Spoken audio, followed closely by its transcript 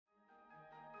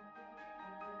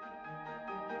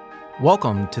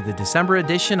Welcome to the December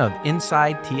edition of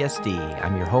Inside TSD.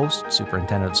 I'm your host,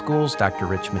 Superintendent of Schools, Dr.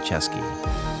 Rich Macheski.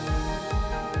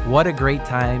 What a great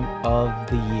time of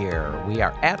the year. We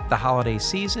are at the holiday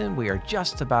season. We are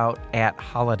just about at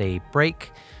holiday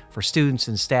break for students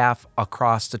and staff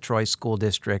across the Troy School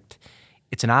District.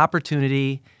 It's an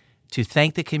opportunity to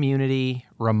thank the community,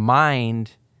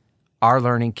 remind our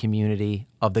learning community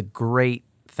of the great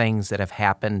things that have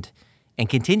happened and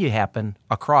continue to happen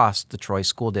across the Troy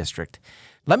School District.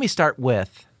 Let me start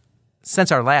with,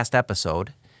 since our last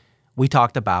episode, we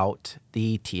talked about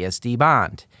the TSD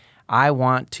bond. I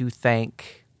want to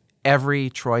thank every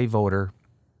Troy voter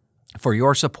for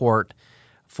your support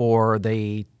for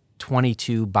the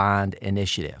 22 bond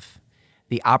initiative.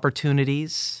 The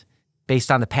opportunities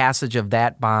based on the passage of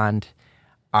that bond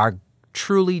are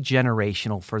truly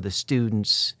generational for the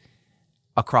students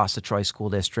across the Troy School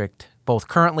District, both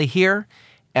currently here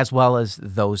as well as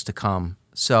those to come.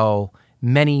 So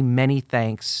many, many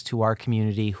thanks to our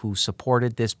community who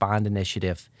supported this bond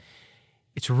initiative.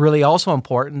 It's really also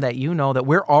important that you know that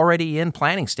we're already in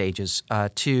planning stages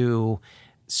to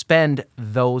spend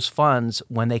those funds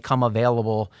when they come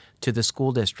available to the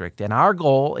school district. And our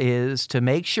goal is to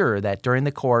make sure that during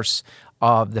the course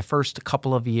of the first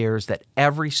couple of years that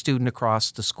every student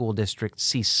across the school district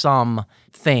sees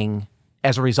something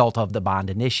as a result of the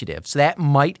bond initiative. So that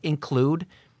might include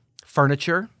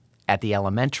furniture at the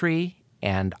elementary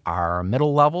and our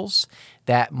middle levels.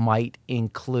 That might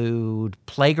include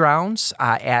playgrounds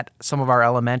at some of our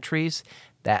elementaries.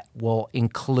 That will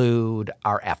include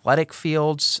our athletic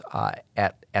fields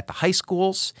at the high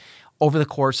schools. Over the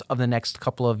course of the next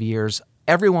couple of years,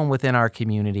 everyone within our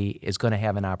community is going to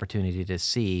have an opportunity to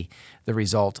see the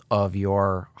result of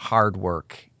your hard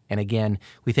work. And again,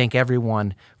 we thank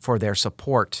everyone for their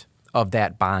support of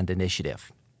that bond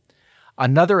initiative.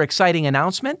 Another exciting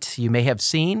announcement you may have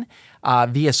seen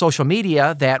via social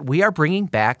media that we are bringing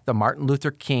back the Martin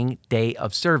Luther King Day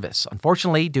of Service.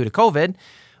 Unfortunately, due to COVID,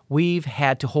 we've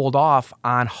had to hold off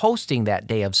on hosting that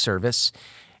day of service,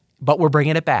 but we're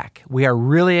bringing it back. We are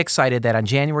really excited that on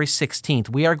January 16th,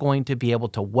 we are going to be able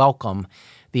to welcome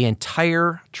the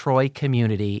entire Troy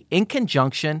community in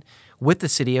conjunction with the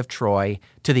city of Troy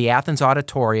to the Athens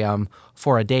Auditorium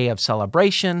for a day of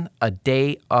celebration, a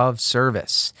day of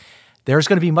service. There's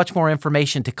going to be much more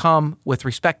information to come with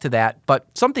respect to that, but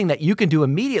something that you can do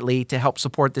immediately to help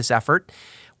support this effort.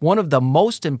 One of the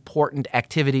most important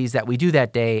activities that we do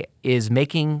that day is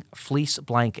making fleece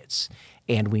blankets,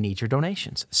 and we need your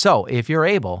donations. So if you're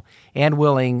able and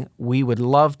willing, we would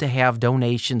love to have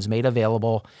donations made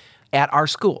available at our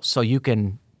schools so you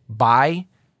can buy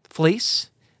fleece.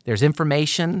 There's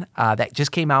information that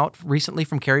just came out recently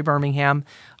from Carrie Birmingham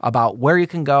about where you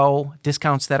can go,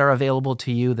 discounts that are available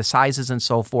to you, the sizes and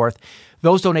so forth.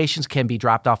 Those donations can be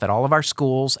dropped off at all of our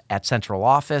schools, at central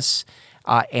office,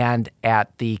 and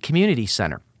at the community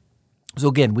center. So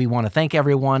again, we want to thank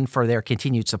everyone for their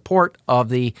continued support of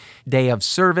the Day of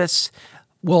Service.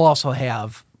 We'll also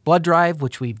have blood drive,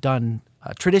 which we've done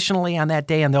traditionally on that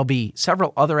day, and there'll be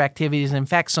several other activities, in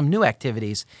fact, some new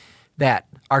activities that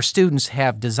our students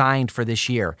have designed for this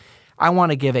year. I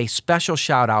want to give a special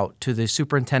shout out to the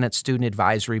Superintendent Student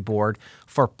Advisory Board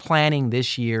for planning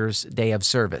this year's Day of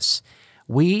Service.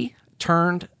 We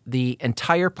turned the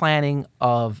entire planning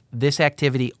of this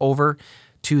activity over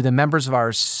to the members of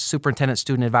our Superintendent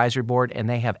Student Advisory Board, and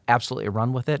they have absolutely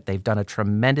run with it. They've done a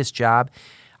tremendous job.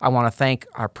 I want to thank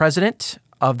our president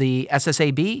of the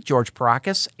SSAB, George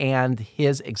Parakis, and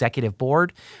his executive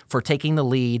board for taking the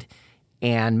lead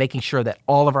and making sure that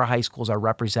all of our high schools are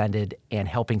represented and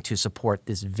helping to support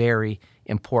this very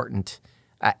important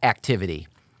activity.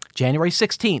 January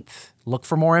 16th, look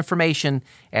for more information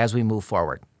as we move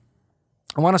forward.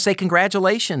 I want to say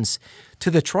congratulations to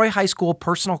the Troy High School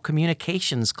Personal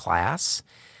Communications class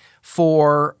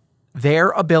for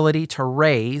their ability to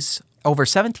raise over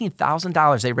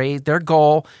 $17,000. They raised, their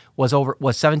goal was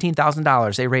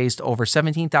 $17,000. They raised over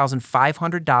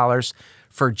 $17,500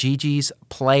 for Gigi's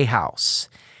Playhouse.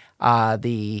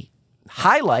 The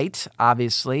highlight,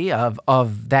 obviously,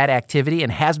 of that activity,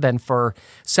 and has been for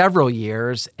several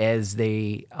years, is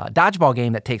the dodgeball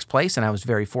game that takes place, and I was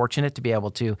very fortunate to be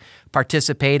able to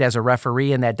participate as a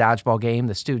referee in that dodgeball game.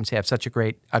 The students have such a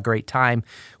great time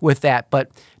with that,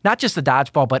 but not just the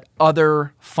dodgeball, but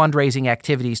other fundraising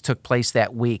activities took place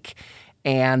that week.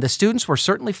 And the students were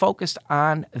certainly focused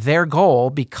on their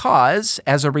goal because,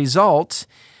 as a result,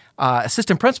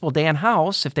 Assistant Principal Dan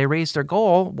House, if they raised their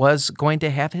goal, was going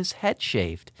to have his head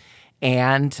shaved.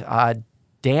 And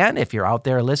Dan, if you're out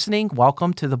there listening,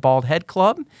 welcome to the Bald Head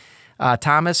Club.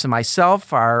 Thomas and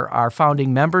myself are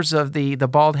founding members of the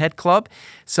Bald Head Club.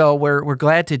 So we're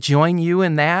glad to join you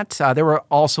in that. There were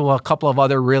also a couple of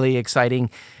other really exciting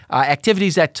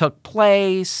activities that took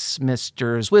place.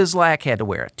 Mr. Zwislak had to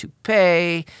wear a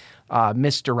toupee.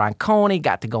 Mr. Ronconi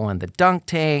got to go in the dunk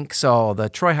tank. So the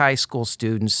Troy High School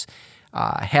students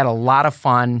had a lot of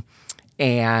fun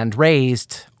and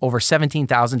raised over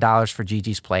 $17,000 for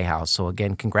Gigi's Playhouse. So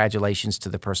again, congratulations to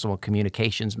the Personal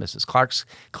Communications, Mrs. Clark's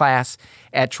class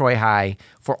at Troy High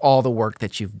for all the work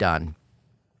that you've done.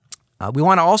 We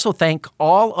want to also thank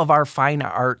all of our fine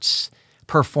arts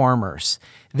performers.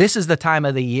 This is the time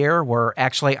of the year where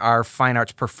actually our fine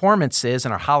arts performances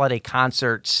and our holiday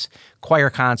concerts, choir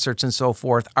concerts, and so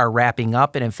forth are wrapping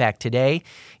up. And in fact, today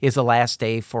is the last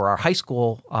day for our high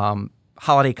school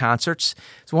holiday concerts.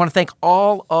 So we want to thank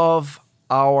all of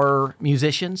our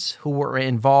musicians who were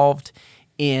involved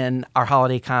in our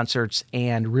holiday concerts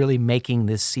and really making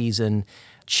this season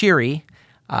cheery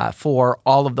for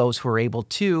all of those who are able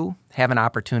to have an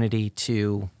opportunity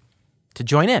to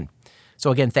join in.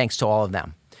 So again, thanks to all of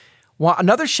them. Well,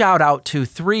 another shout out to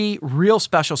 3 real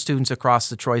special students across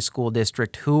the Troy School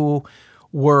District who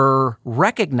were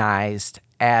recognized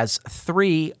as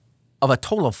 3 of a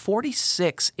total of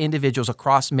 46 individuals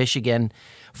across Michigan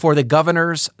for the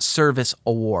Governor's Service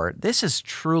Award. This is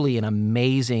truly an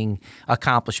amazing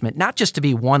accomplishment, not just to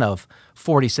be one of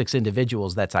 46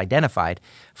 individuals that's identified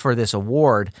for this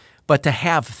award, but to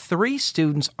have 3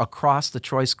 students across the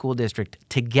Troy School District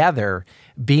together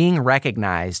being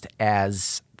recognized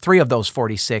as 3 of those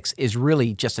 46 is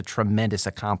really just a tremendous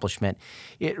accomplishment.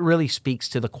 It really speaks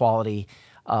to the quality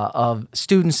of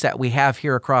students that we have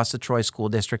here across the Troy School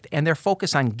District and their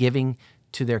focus on giving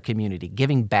to their community,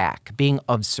 giving back, being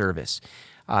of service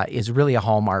is really a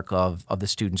hallmark of the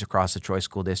students across the Troy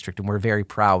School District, and we're very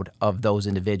proud of those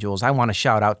individuals. I want to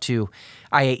shout out to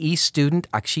IAE student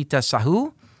Akshita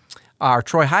Sahu, our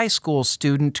Troy High School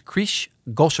student Krish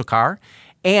Golshakar,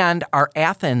 and our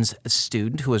Athens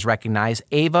student who is recognized,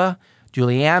 Ava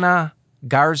Juliana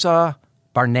Garza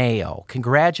Barneo.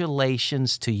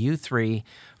 Congratulations to you 3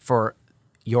 for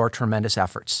your tremendous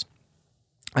efforts.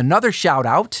 Another shout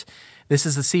out, this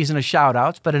is the season of shout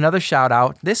outs, but another shout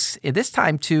out, this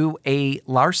time to a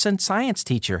Larson science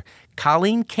teacher,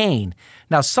 Colleen Kane.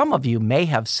 Now, some of you may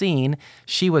have seen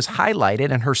she was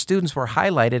highlighted and her students were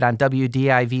highlighted on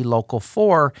WDIV Local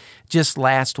 4 just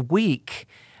last week.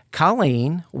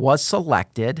 Colleen was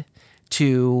selected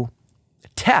to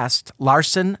test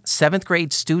Larson 7th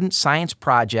grade student science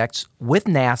projects with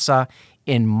NASA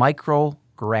in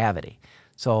microgravity.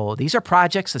 So these are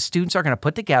projects the students are going to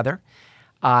put together,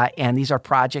 and these are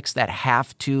projects that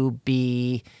have to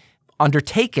be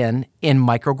undertaken in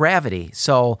microgravity.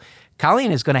 So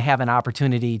Colleen is going to have an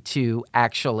opportunity to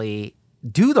actually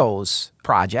do those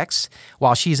projects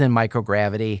while she's in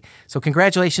microgravity. So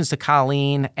congratulations to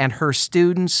Colleen and her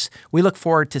students. We look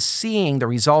forward to seeing the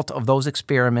result of those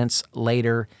experiments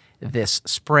later this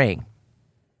spring.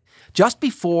 Just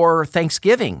before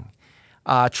Thanksgiving,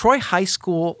 Troy High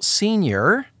School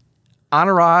senior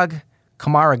Anurag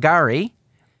Kamaragari,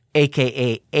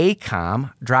 a.k.a.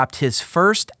 ACOM, dropped his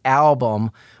first album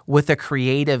with a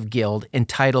creative guild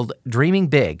entitled Dreaming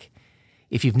Big.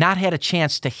 If you've not had a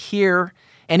chance to hear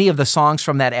any of the songs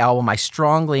from that album, I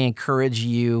strongly encourage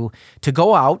you to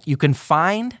go out. You can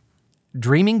find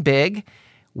Dreaming Big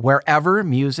wherever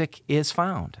music is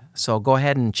found. So go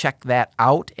ahead and check that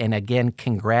out. And again,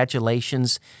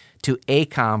 congratulations to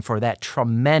ACOM for that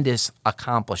tremendous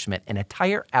accomplishment, an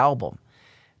entire album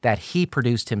that he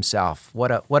produced himself.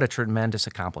 What a tremendous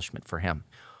accomplishment for him.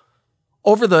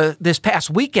 Over this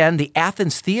past weekend, the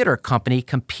Athens Theater Company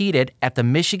competed at the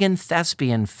Michigan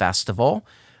Thespian Festival.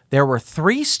 There were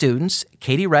 3 students,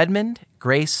 Katie Redmond,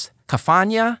 Grace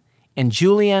Cafagna, and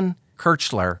Julian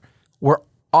Kirchler, were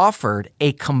offered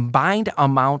a combined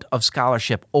amount of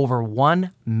scholarship over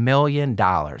 $1 million.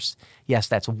 Yes,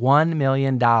 that's $1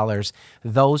 million.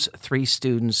 Those 3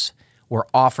 students were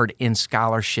offered in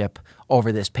scholarship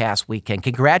over this past weekend.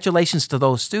 Congratulations to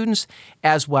those students,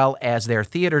 as well as their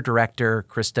theater director,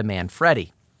 Krista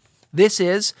Manfredi. This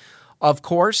is, of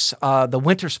course, the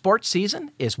winter sports season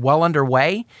is well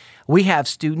underway. We have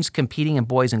students competing in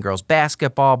boys and girls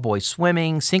basketball, boys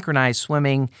swimming, synchronized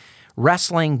swimming,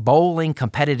 wrestling, bowling,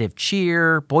 competitive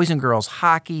cheer, boys and girls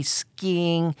hockey,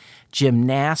 skiing,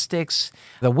 gymnastics.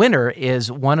 The winter is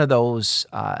one of those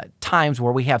times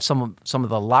where we have some of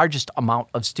the largest amount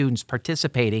of students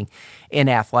participating in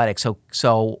athletics.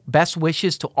 So best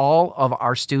wishes to all of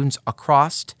our students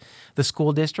across the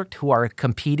school district who are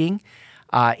competing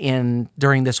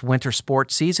during this winter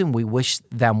sports season. We wish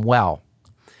them well.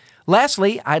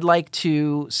 Lastly, I'd like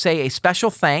to say a special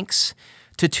thanks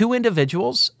to two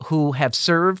individuals who have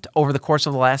served over the course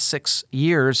of the last 6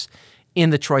 years in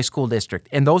the Troy School District.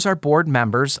 And those are board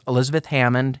members, Elizabeth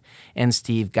Hammond and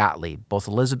Steve Gottlieb. Both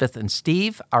Elizabeth and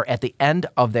Steve are at the end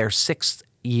of their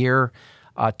 6th-year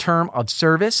term of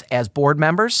service as board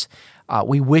members.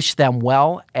 We wish them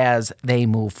well as they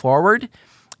move forward.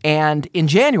 And in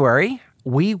January,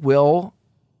 we will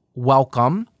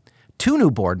welcome 2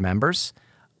 new board members,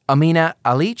 Amina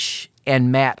Alich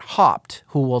and Matt Haupt,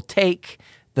 who will take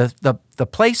the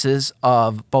places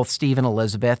of both Steve and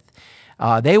Elizabeth.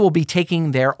 They will be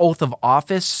taking their oath of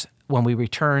office when we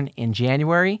return in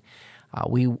January.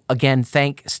 We again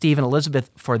thank Steve and Elizabeth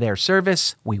for their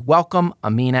service. We welcome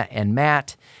Amina and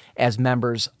Matt as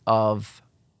members of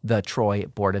the Troy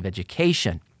Board of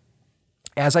Education.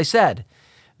 As I said,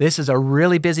 this is a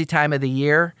really busy time of the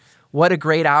year. What a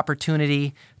great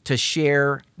opportunity to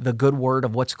share the good word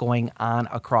of what's going on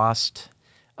across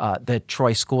the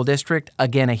Troy School District.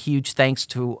 Again, a huge thanks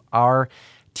to our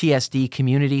TSD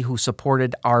community who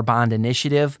supported our bond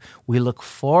initiative. We look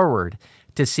forward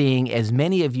to seeing as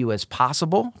many of you as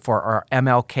possible for our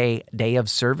MLK Day of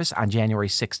Service on January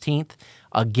 16th.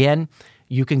 Again,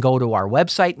 you can go to our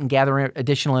website and gather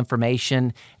additional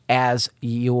information as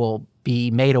you will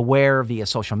be made aware via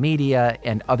social media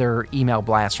and other email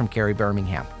blasts from Carrie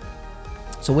Birmingham.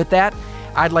 So with that,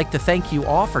 I'd like to thank you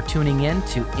all for tuning in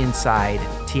to Inside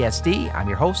TSD. I'm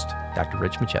your host, Dr.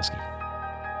 Rich Macheski.